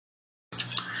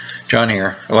John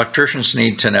here. Electricians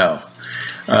need to know.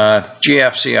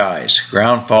 GFCIs,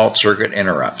 ground fault circuit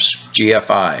interrupts.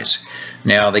 GFIs.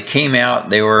 Now they came out,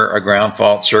 they were a ground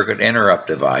fault circuit interrupt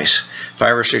device.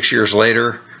 5 or 6 years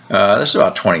later, this is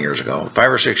about 20 years ago,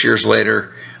 5 or 6 years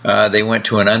later, they went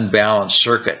to an unbalanced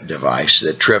circuit device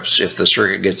that trips if the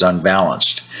circuit gets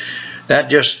unbalanced. That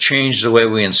just changed the way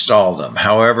we install them.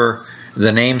 However,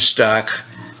 the name stuck.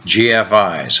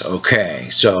 GFIs. Okay,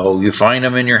 so you find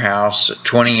them in your house,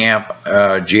 20 amp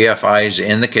GFIs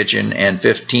in the kitchen and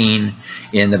 15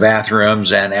 in the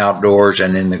bathrooms and outdoors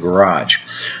and in the garage.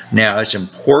 Now it's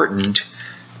important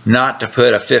not to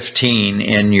put a 15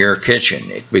 in your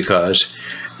kitchen, because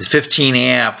the 15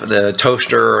 amp, the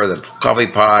toaster or the coffee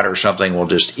pot or something will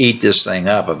just eat this thing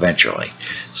up eventually.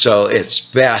 So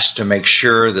it's best to make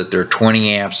sure that there are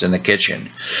 20 amps in the kitchen.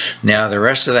 Now the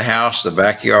rest of the house, the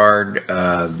backyard,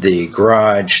 the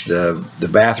garage, the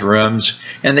bathrooms,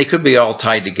 and they could be all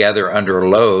tied together under a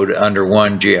load under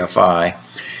one GFI,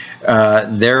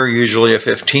 they're usually a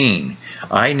 15.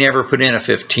 I never put in a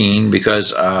 15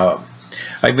 because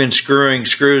I've been screwing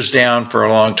screws down for a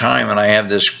long time, and I have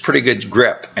this pretty good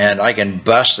grip, and I can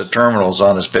bust the terminals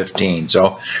on this 15.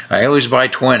 So I always buy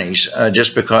 20s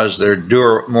just because they're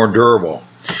more durable.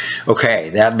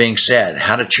 Okay, that being said,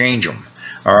 how to change them.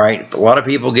 All right, a lot of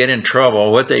people get in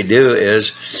trouble. What they do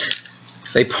is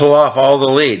they pull off all the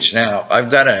leads. Now,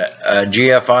 I've got a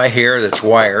GFI here that's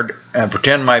wired, and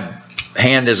pretend my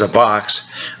hand is a box.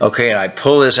 Okay, and I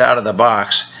pull this out of the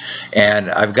box,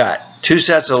 and I've got 2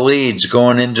 sets of leads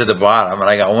going into the bottom, and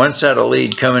I got 1 set of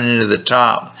lead coming into the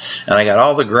top, and I got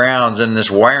all the grounds in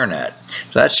this wire net.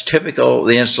 So that's typical of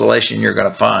the installation you're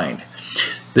going to find.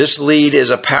 This lead is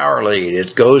a power lead.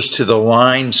 It goes to the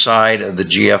line side of the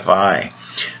GFI.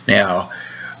 Now,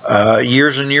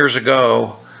 years and years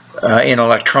ago, in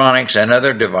electronics and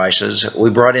other devices, we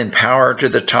brought in power to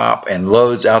the top and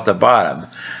loads out the bottom.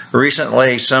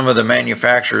 Recently, some of the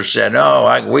manufacturers said,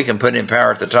 oh, we can put in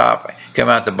power at the top, come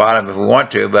out the bottom if we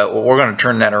want to, but we're going to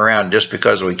turn that around just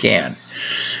because we can.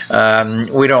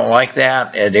 We don't like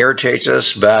that. It irritates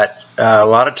us, but a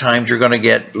lot of times you're going to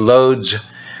get loads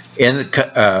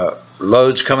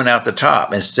coming out the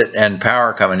top and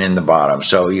power coming in the bottom.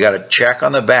 So you got to check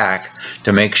on the back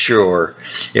to make sure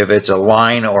if it's a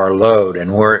line or a load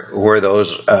and where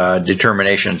those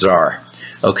determinations are.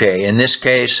 Okay, in this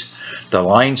case, the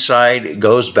line side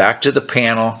goes back to the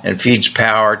panel and feeds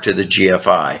power to the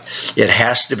GFI. It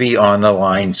has to be on the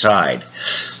line side.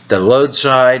 The load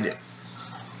side,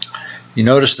 you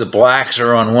notice the blacks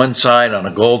are on one side on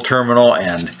a gold terminal,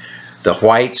 and the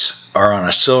whites are on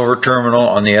a silver terminal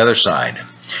on the other side.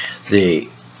 The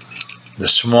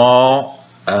small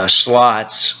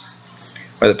slots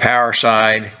are the power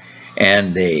side,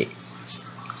 and the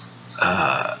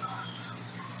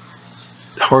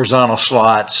horizontal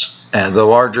slots, and the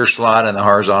larger slot and the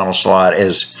horizontal slot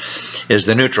is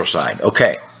the neutral side.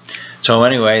 Okay, so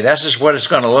anyway, this is what it's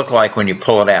going to look like when you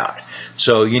pull it out.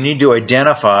 So you need to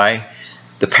identify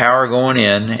the power going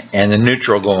in and the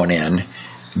neutral going in.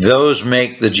 Those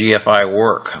make the GFI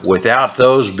work. Without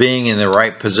those being in the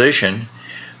right position,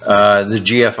 the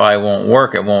GFI won't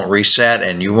work. It won't reset,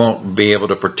 and you won't be able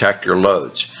to protect your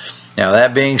loads. Now,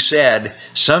 that being said,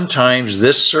 sometimes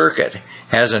this circuit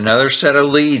has another set of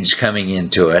leads coming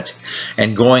into it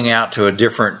and going out to a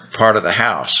different part of the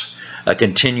house, a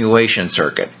continuation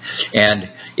circuit. And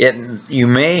you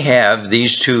may have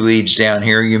these 2 leads down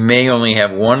here. You may only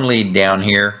have 1 lead down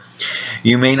here.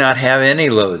 You may not have any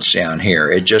loads down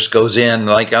here. It just goes in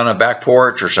like on a back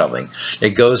porch or something.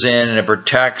 It goes in and it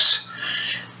protects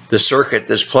the circuit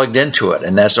that's plugged into it,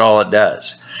 and that's all it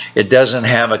does. It doesn't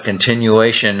have a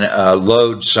continuation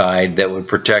load side that would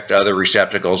protect other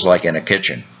receptacles like in a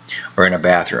kitchen or in a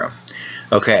bathroom.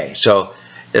 Okay, so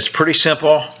it's pretty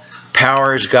simple.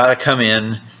 Power's got to come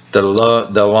in the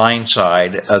line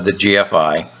side of the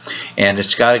GFI, and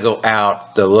it's got to go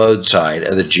out the load side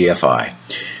of the GFI.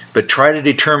 But try to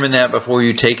determine that before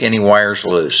you take any wires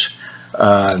loose.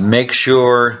 Make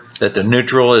sure that the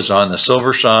neutral is on the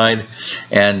silver side,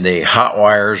 and the hot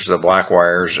wires, the black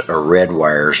wires or red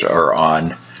wires, are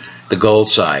on the gold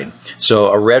side. So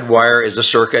a red wire is a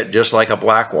circuit just like a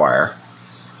black wire,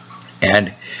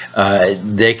 and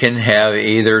they can have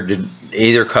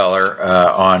either color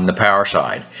on the power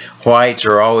side. Whites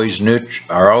are always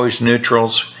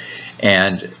neutrals,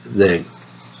 and the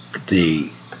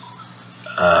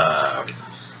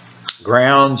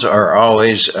grounds are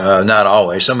always, not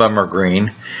always, some of them are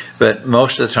green, but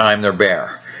most of the time they're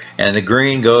bare. And the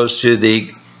green goes to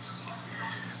the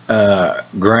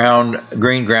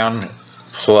green ground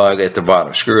plug at the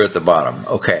bottom, screw at the bottom.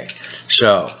 Okay,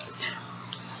 so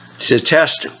to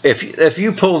test, if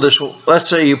you pull this, let's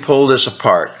say you pull this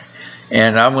apart,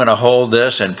 and I'm going to hold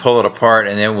this and pull it apart,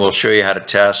 and then we'll show you how to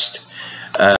test.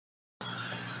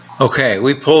 Okay,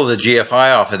 we pulled the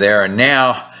GFI off of there, and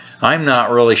now I'm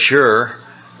not really sure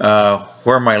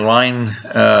where my line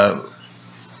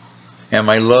and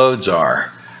my loads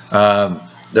are.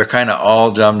 They're kind of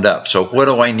all jumbled up. So what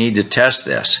do I need to test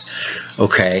this?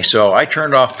 Okay, so I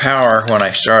turned off power when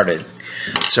I started.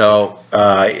 So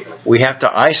we have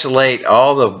to isolate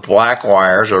all the black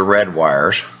wires or red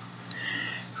wires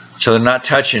so they're not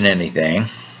touching anything.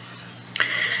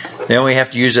 Then we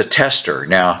have to use a tester.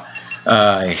 Now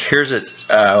here's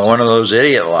one of those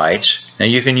idiot lights. Now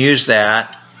you can use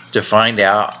that to find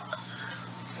out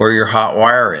where your hot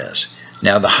wire is.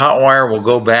 Now the hot wire will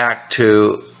go back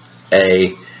to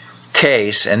a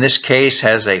case, and this case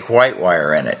has a white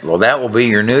wire in it. Well, that will be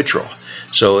your neutral.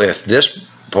 So if this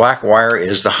black wire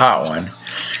is the hot one,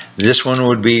 this one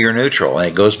would be your neutral, and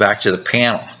it goes back to the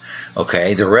panel.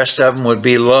 Okay, the rest of them would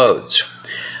be loads.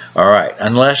 All right,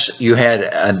 unless you had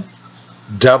a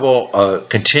double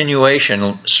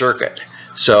continuation circuit.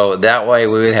 So that way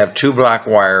we would have 2 black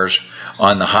wires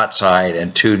on the hot side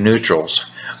and 2 neutrals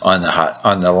on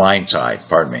the line side,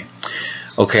 pardon me.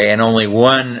 Okay, and only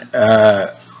one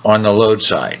on the load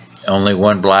side. Only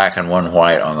 1 black and 1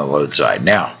 white on the load side.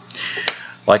 Now,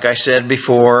 like I said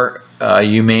before,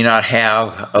 you may not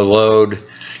have a load.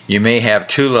 You may have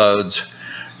 2 loads.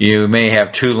 You may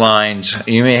have 2 lines.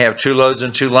 You may have 2 loads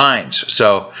and 2 lines.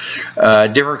 So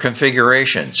different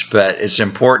configurations, but it's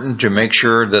important to make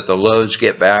sure that the loads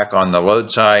get back on the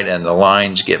load side and the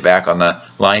lines get back on the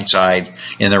line side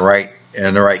in the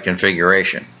right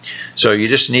configuration. So you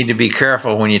just need to be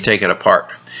careful when you take it apart.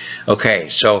 Okay,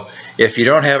 so if you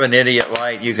don't have an idiot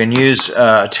light, you can use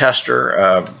a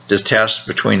tester to test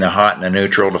between the hot and the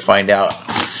neutral to find out.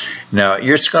 Now,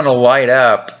 it's going to light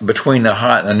up between the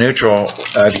hot and the neutral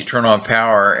if you turn on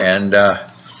power, and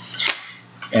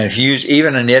if you use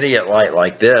even an idiot light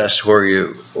like this, where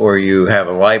you have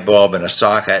a light bulb and a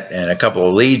socket and a couple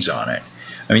of leads on it.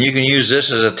 I mean, you can use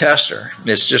this as a tester.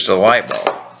 It's just a light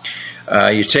bulb.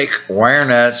 You take wire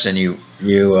nuts and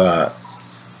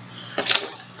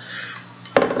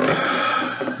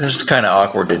this is kind of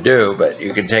awkward to do, but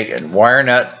you can take a wire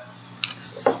nut.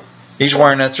 These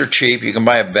wire nuts are cheap. You can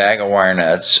buy a bag of wire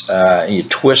nuts. You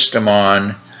twist them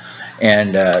on,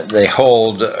 and they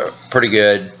hold pretty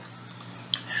good.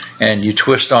 And you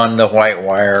twist on the white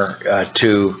wire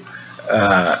to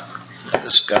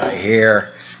this guy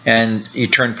here, and you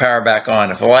turn power back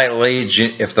on. If the light leads,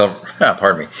 if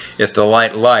the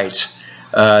light lights,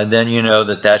 then you know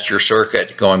that that's your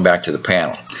circuit going back to the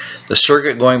panel. The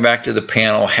circuit going back to the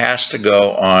panel has to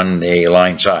go on the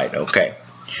line side. Okay.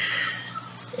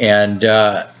 And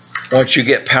once you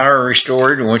get power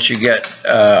restored, once you get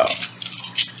the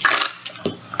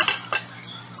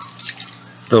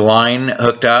line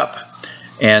hooked up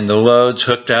and the loads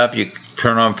hooked up, you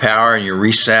turn on power and you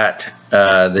reset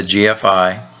the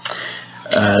GFI.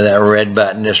 That red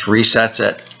button just resets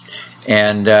it,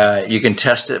 and you can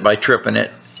test it by tripping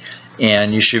it,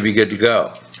 and you should be good to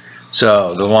go.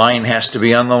 So the line has to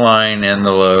be on the line and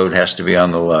the load has to be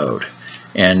on the load,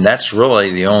 and that's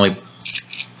really the only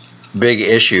big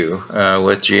issue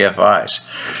with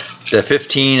GFIs. The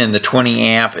 15 and the 20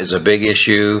 amp is a big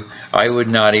issue. I would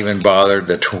not even bother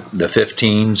the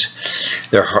 15s.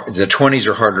 The 20s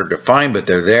are harder to find, but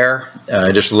they're there.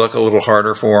 Just look a little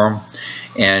harder for them,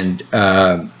 and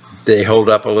they hold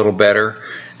up a little better.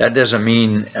 That doesn't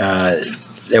mean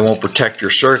they won't protect your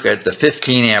circuit. The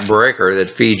 15 amp breaker that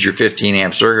feeds your 15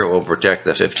 amp circuit will protect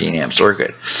the 15 amp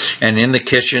circuit. And in the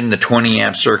kitchen, the 20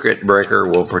 amp circuit breaker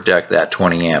will protect that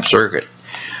 20 amp circuit,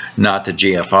 not the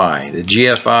GFI. The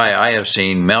GFI I have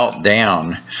seen melt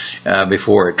down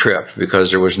before it tripped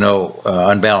because there was no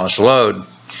unbalanced load,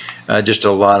 just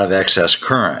a lot of excess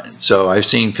current. So I've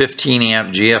seen 15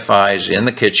 amp GFIs in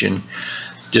the kitchen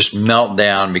just melt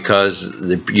down because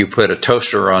you put a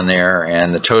toaster on there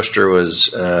and the toaster was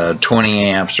 20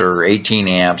 amps or 18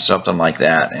 amps, something like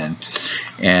that,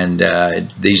 and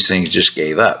these things just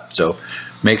gave up. So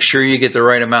make sure you get the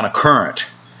right amount of current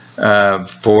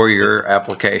for your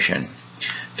application.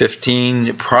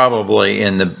 15 probably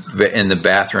in the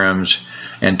bathrooms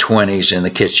and 20s in the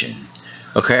kitchen.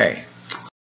 Okay,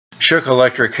 Shook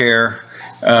Electric here.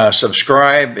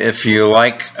 Subscribe if you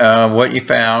like what you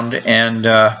found, and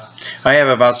I have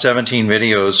about 17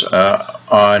 videos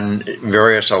on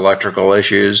various electrical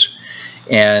issues,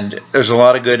 and there's a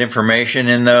lot of good information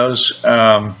in those,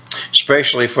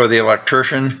 especially for the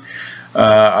electrician.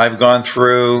 I've gone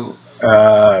through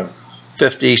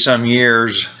 50 some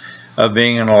years of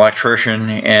being an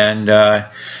electrician, and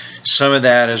some of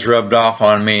that has rubbed off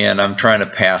on me, and I'm trying to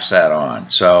pass that on.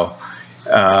 So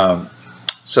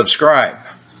subscribe.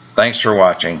 Thanks for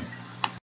watching.